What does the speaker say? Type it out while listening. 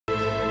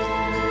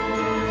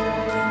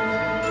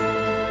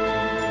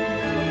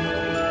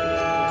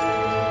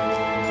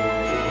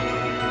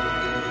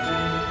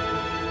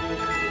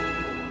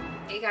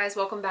guys,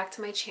 welcome back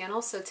to my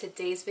channel. So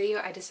today's video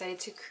I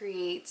decided to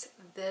create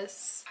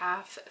this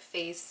half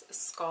face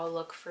skull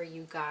look for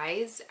you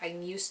guys.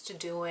 I'm used to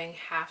doing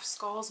half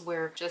skulls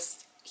where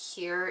just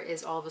here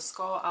is all the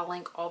skull. I'll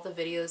link all the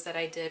videos that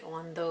I did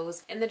on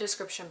those in the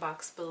description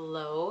box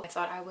below. I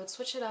thought I would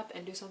switch it up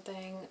and do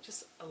something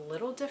just a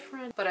little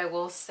different, but I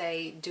will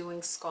say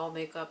doing skull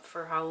makeup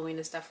for Halloween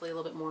is definitely a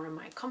little bit more in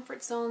my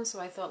comfort zone. So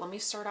I thought, let me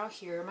start out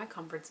here in my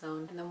comfort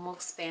zone and then we'll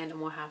expand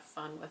and we'll have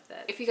fun with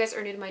it. If you guys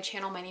are new to my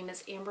channel, my name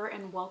is Amber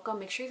and welcome.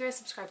 Make sure you guys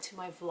subscribe to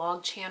my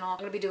vlog channel. I'm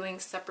going to be doing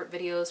separate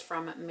videos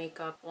from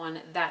makeup on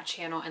that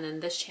channel, and then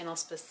this channel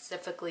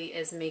specifically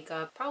is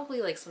makeup,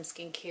 probably like some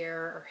skincare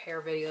or hair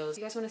videos. If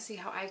you guys want to see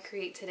how I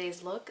create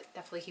today's look,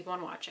 definitely keep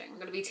on watching. I'm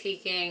going to be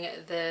taking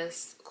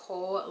this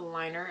kohl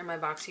liner in my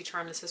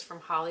BoxyCharm. This is from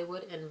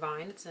Hollywood and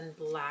Vine. It's in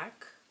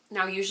black.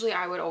 Now usually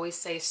I would always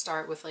say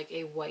start with like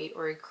a white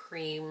or a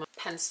cream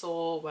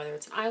pencil, whether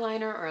it's an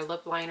eyeliner or a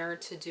lip liner,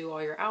 to do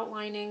all your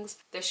outlinings.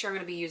 This year I'm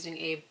going to be using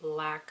a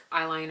black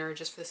eyeliner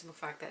just for the simple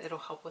fact that it'll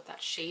help with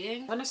that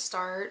shading. I'm going to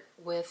start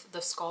with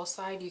the skull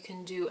side. You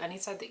can do any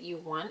side that you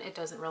want. It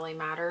doesn't really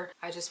matter.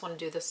 I just want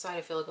to do this side.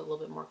 I feel like a little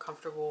bit more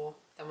comfortable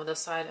than with this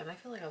side, and I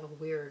feel like I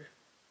look weird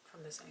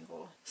from this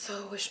angle.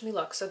 So wish me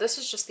luck. So this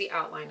is just the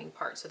outlining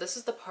part. So this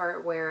is the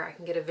part where I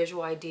can get a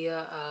visual idea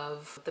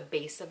of the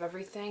base of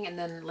everything, and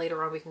then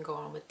later on we can go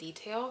on with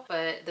detail.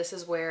 But this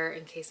is where,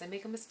 in case I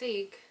make a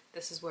mistake,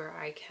 this is where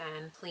I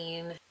can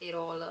clean it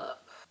all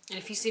up. And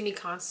if you see me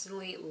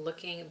constantly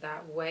looking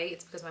that way,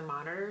 it's because my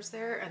monitor is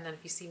there. And then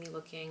if you see me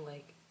looking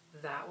like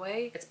that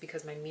way, it's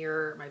because my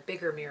mirror, my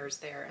bigger mirror, is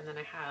there, and then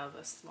I have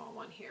a small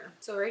one here.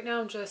 So right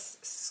now I'm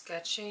just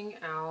sketching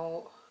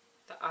out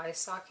the eye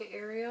socket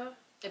area.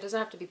 It doesn't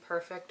have to be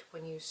perfect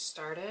when you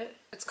start it.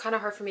 It's kind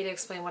of hard for me to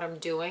explain what I'm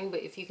doing,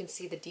 but if you can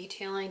see the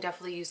detailing,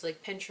 definitely use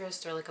like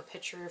Pinterest or like a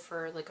picture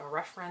for like a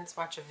reference,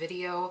 watch a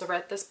video. So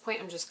at this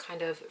point, I'm just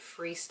kind of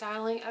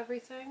freestyling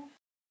everything.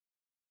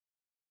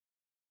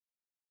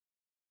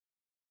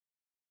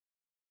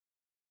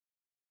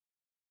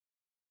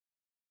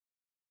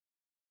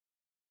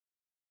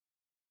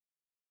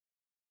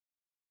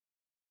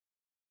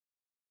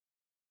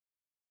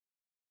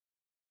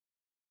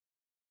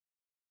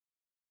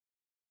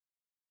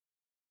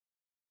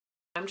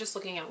 I'm just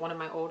looking at one of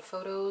my old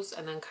photos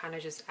and then kind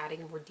of just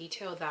adding more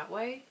detail that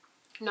way.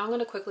 Now I'm going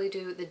to quickly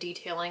do the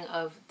detailing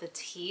of the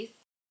teeth.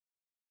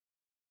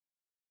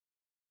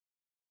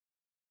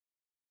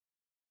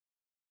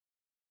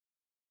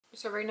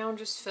 So right now I'm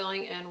just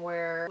filling in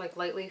where, like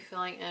lightly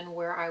filling in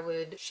where I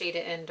would shade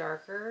it in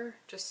darker,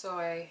 just so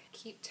I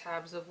keep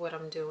tabs of what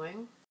I'm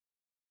doing.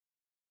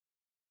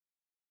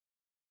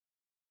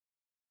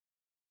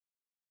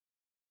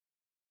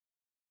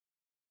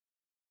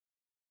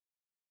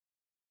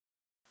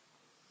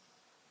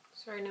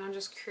 So right now I'm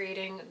just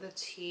creating the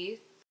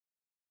teeth.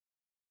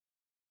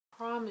 I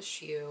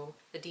promise you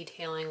the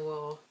detailing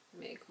will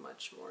make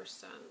much more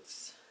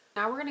sense.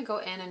 Now we're going to go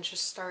in and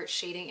just start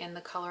shading in the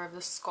color of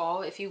the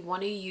skull. If you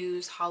want to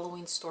use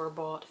Halloween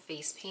store-bought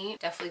face paint,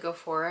 definitely go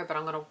for it, but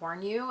I'm going to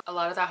warn you, a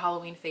lot of that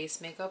Halloween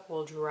face makeup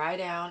will dry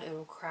down, it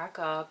will crack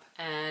up,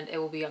 and it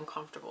will be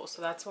uncomfortable.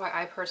 So that's why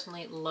I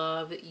personally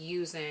love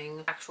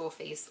using actual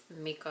face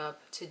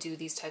makeup to do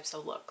these types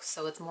of looks.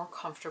 So it's more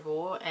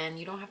comfortable and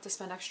you don't have to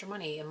spend extra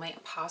money. It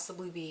might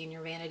possibly be in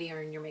your vanity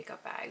or in your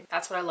makeup bag.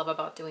 That's what I love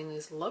about doing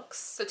these looks.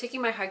 So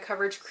taking my high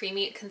coverage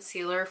creamy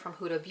concealer from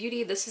Huda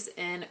Beauty, this is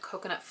in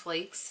Coconut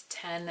Flakes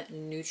 10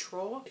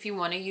 Neutral. If you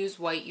want to use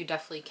white, you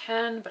definitely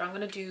can, but I'm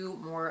going to do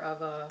more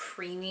of a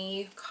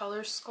creamy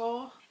color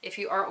skull. If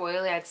you are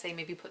oily, I'd say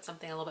maybe put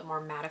something a little bit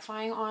more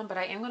mattifying on, but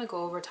I am going to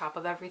go over top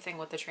of everything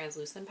with the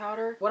translucent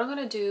powder. What I'm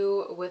going to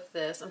do with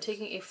this, I'm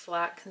taking a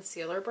flat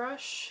concealer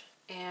brush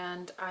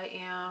and I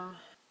am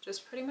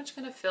just pretty much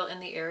going to fill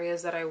in the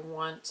areas that I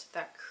want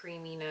that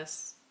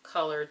creaminess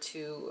color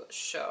to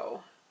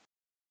show.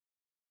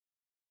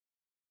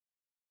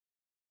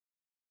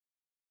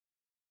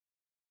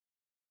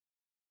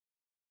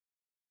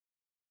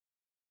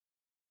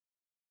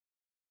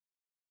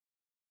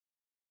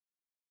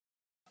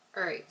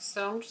 Alright,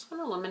 so I'm just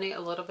going to eliminate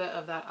a little bit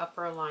of that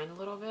upper line a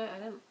little bit. I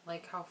didn't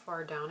like how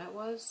far down it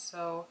was,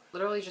 so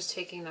literally just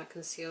taking that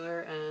concealer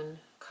and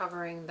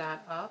covering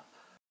that up.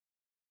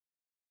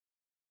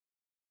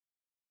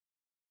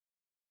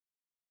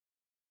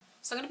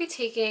 So I'm going to be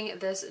taking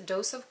this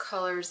Dose of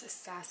Colors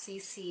Sassy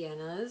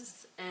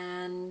Siennas,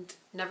 and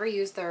never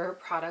used their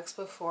products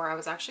before. I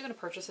was actually going to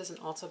purchase this in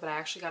Ulta, but I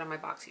actually got it in my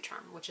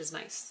BoxyCharm, which is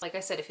nice. Like I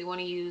said, if you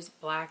want to use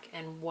black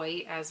and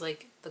white as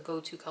like the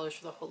go-to colors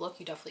for the whole look,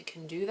 you definitely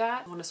can do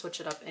that. I want to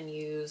switch it up and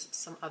use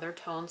some other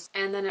tones.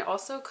 And then it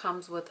also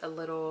comes with a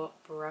little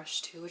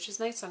brush too, which is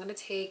nice. So I'm going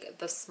to take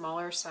the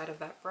smaller side of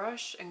that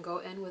brush and go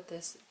in with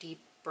this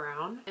deep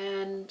brown.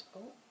 And,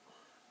 oh,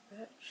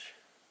 bitch.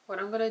 What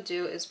I'm going to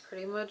do is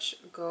pretty much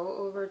go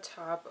over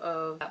top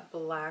of that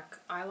black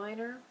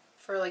eyeliner.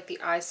 For like the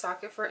eye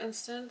socket, for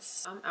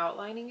instance, I'm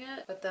outlining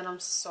it, but then I'm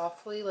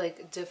softly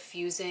like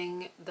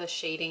diffusing the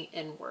shading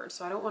inward.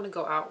 So I don't want to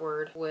go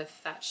outward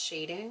with that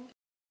shading.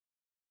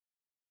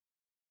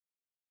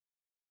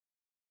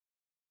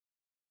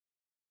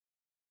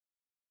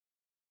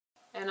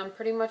 And I'm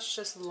pretty much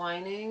just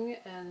lining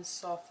and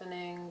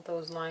softening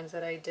those lines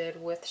that I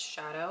did with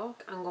shadow.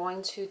 I'm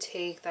going to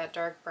take that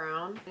dark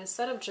brown.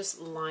 Instead of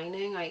just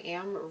lining, I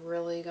am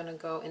really going to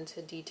go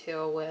into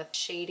detail with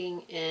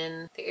shading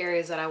in the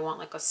areas that I want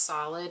like a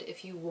solid.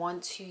 If you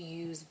want to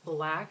use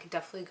black,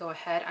 definitely go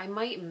ahead. I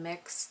might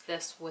mix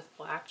this with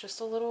black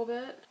just a little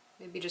bit.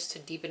 Maybe just to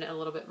deepen it a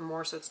little bit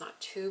more so it's not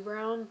too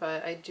brown,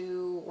 but I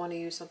do want to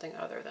use something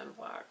other than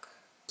black.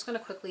 I'm just going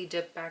to quickly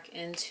dip back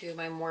into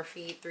my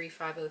Morphe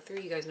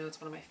 3503. You guys know it's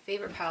one of my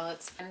favorite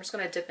palettes. I'm just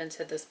going to dip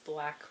into this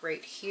black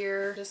right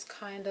here. Just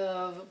kind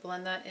of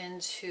blend that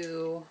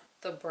into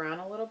the brown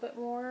a little bit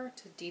more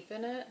to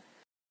deepen it.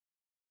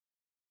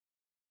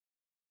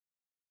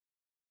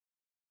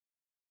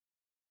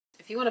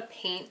 If you want to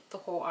paint the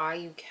whole eye,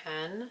 you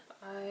can.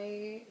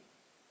 I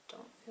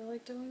don't feel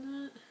like doing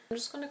that. I'm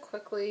just going to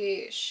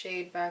quickly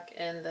shade back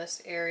in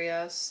this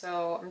area.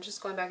 So I'm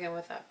just going back in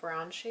with that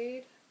brown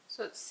shade.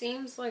 So it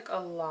seems like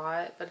a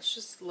lot, but it's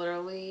just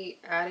literally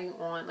adding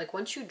on. Like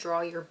once you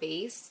draw your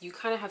base, you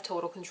kind of have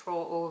total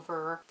control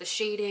over the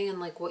shading and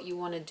like what you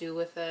want to do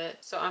with it.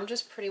 So I'm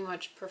just pretty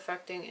much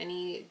perfecting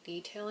any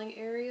detailing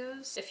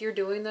areas. If you're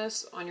doing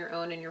this on your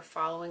own and you're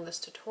following this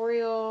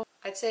tutorial,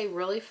 I'd say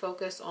really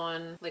focus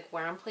on like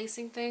where I'm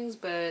placing things,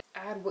 but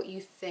add what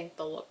you think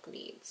the look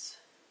needs.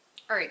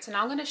 All right, so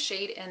now I'm going to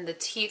shade in the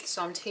teeth.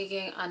 So I'm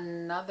taking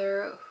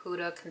another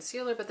Huda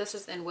concealer, but this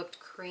is in Whipped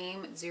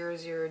Cream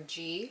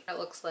 00G. It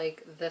looks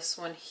like this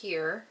one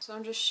here. So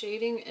I'm just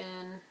shading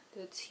in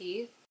the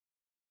teeth.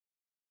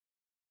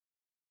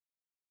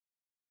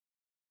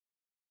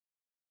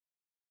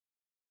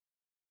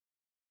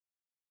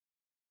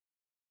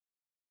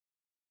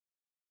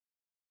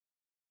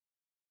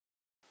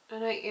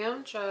 And I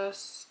am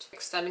just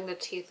extending the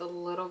teeth a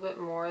little bit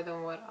more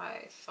than what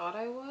I thought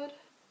I would.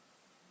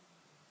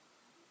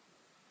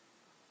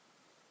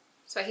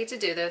 So I hate to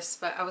do this,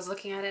 but I was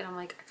looking at it and I'm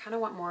like, I kind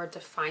of want more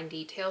defined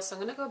details. So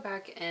I'm going to go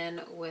back in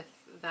with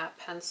that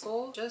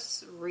pencil,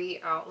 just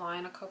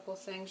re-outline a couple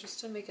things just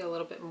to make it a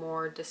little bit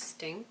more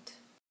distinct.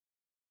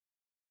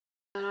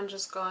 And I'm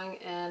just going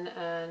in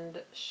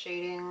and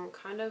shading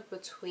kind of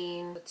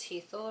between the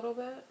teeth a little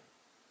bit.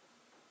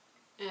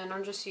 And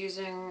I'm just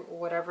using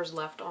whatever's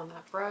left on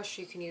that brush.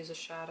 You can use a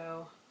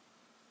shadow.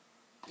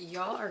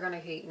 Y'all are gonna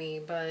hate me,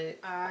 but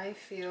I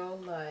feel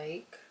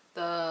like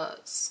the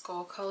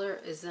skull color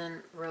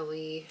isn't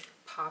really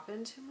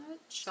popping too much.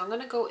 So I'm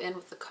gonna go in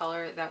with the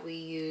color that we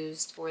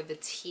used for the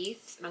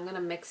teeth, and I'm gonna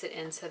mix it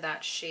into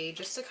that shade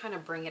just to kind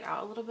of bring it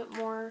out a little bit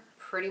more.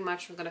 Pretty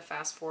much I'm gonna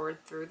fast forward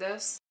through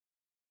this.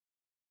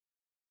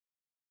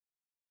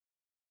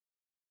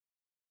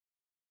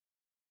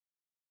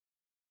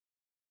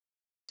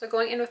 So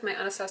going in with my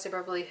Anastasia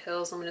Beverly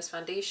Hills Luminous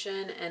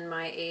Foundation and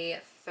my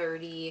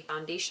A30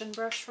 foundation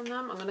brush from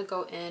them, I'm going to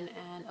go in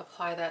and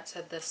apply that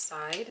to this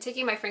side.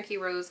 Taking my Frankie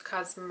Rose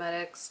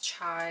Cosmetics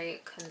Chai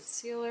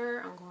Concealer,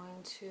 I'm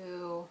going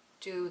to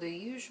do the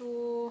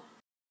usual.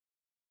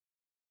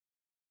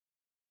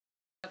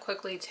 I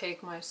quickly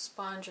take my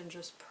sponge and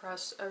just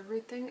press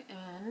everything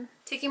in.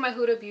 Taking my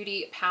Huda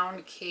Beauty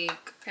Pound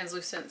Cake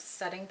Translucent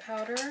Setting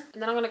Powder. And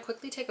then I'm going to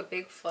quickly take a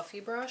big fluffy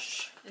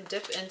brush and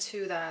dip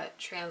into that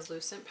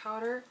translucent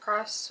powder.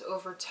 Press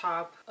over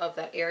top of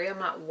that area. I'm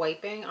not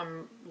wiping,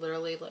 I'm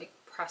literally like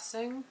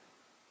pressing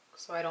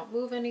so I don't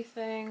move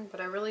anything, but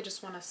I really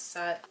just want to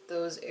set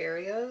those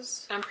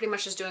areas. I'm pretty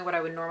much just doing what I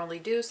would normally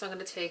do. So I'm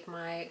going to take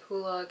my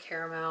Hoola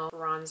Caramel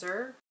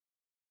Bronzer.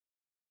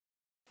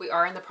 We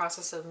are in the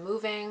process of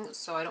moving,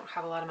 so I don't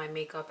have a lot of my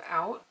makeup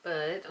out,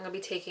 but I'm gonna be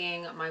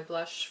taking my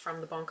blush from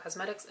the Balm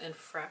Cosmetics in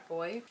Frat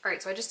Boy. All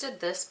right, so I just did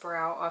this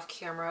brow off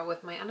camera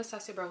with my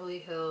Anastasia Beverly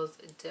Hills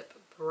Dip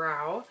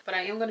Brow, but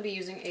I am going to be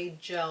using a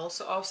gel.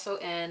 So also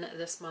in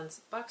this month's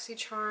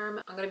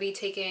BoxyCharm, I'm going to be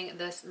taking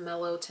this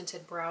Mellow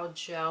Tinted Brow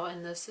Gel,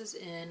 and this is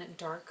in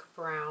dark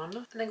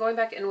brown. And then going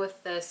back in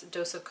with this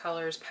Dose of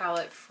Colors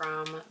palette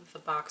from the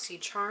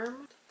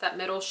BoxyCharm, that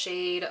middle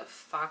shade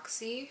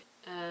Foxy,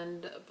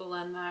 and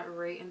blend that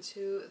right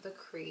into the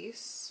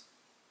crease.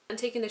 And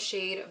taking the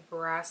shade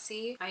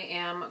Brassy, I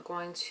am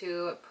going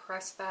to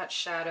press that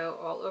shadow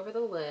all over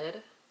the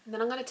lid. And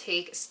then I'm going to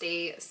take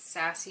Stay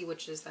Sassy,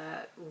 which is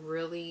that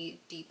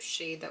really deep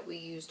shade that we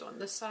used on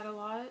this side a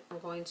lot. I'm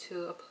going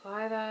to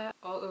apply that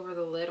all over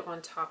the lid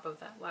on top of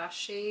that last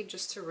shade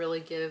just to really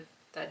give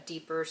that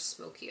deeper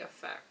smoky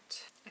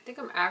effect. I think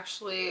I'm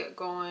actually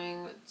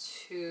going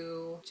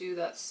to do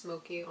that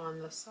smoky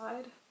on this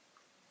side.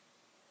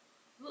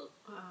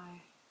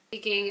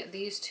 Taking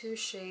these two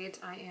shades,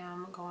 I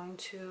am going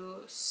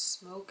to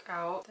smoke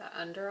out the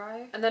under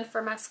eye. And then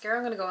for mascara,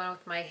 I'm going to go in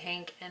with my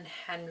Hank and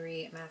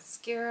Henry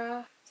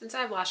mascara. Since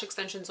I have lash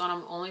extensions on,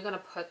 I'm only going to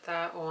put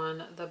that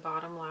on the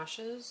bottom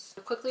lashes.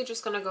 I'm quickly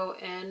just going to go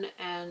in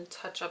and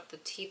touch up the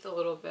teeth a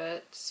little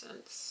bit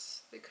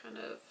since they kind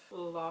of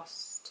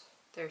lost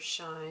their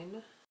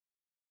shine.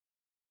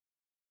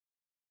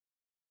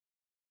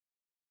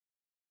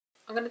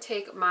 I'm going to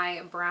take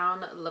my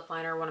brown lip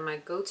liner, one of my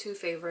go-to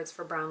favorites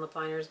for brown lip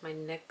liners, my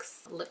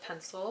NYX lip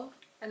pencil.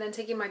 And then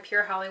taking my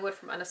Pure Hollywood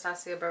from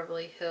Anastasia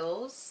Beverly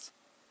Hills.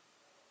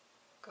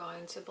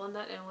 Going to blend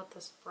that in with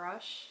this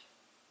brush.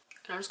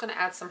 And I'm just going to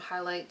add some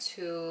highlight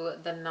to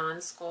the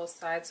non-skull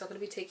side. So I'm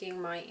going to be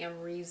taking my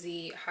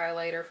Amrezy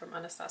highlighter from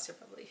Anastasia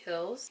Beverly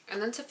Hills.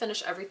 And then to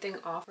finish everything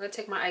off, I'm going to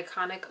take my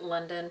iconic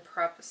London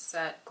Prep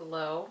Set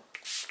Glow.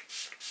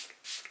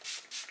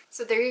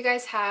 So there you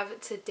guys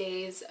have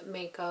today's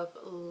makeup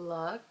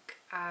look.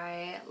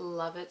 I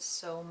love it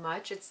so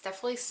much. It's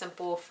definitely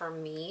simple for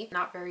me,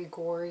 not very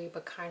gory,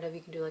 but kind of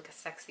you can do like a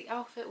sexy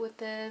outfit with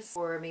this,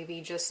 or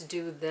maybe just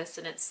do this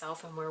in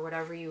itself and wear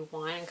whatever you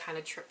want and kind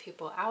of trip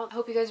people out. I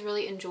hope you guys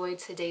really enjoyed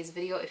today's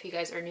video. If you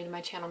guys are new to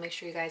my channel, make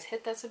sure you guys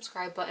hit that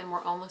subscribe button.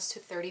 We're almost to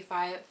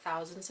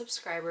 35,000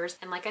 subscribers,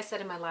 and like I said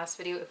in my last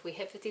video, if we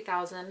hit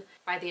 50,000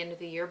 by the end of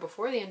the year,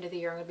 before the end of the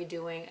year, I'm going to be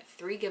doing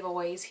 3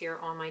 giveaways here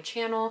on my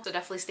channel, so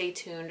definitely stay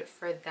tuned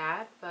for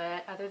that.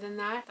 But other than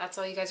that, that's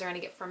all you guys are going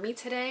to get from me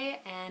today,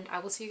 and I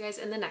will see you guys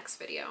in the next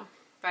video.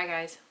 Bye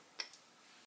guys.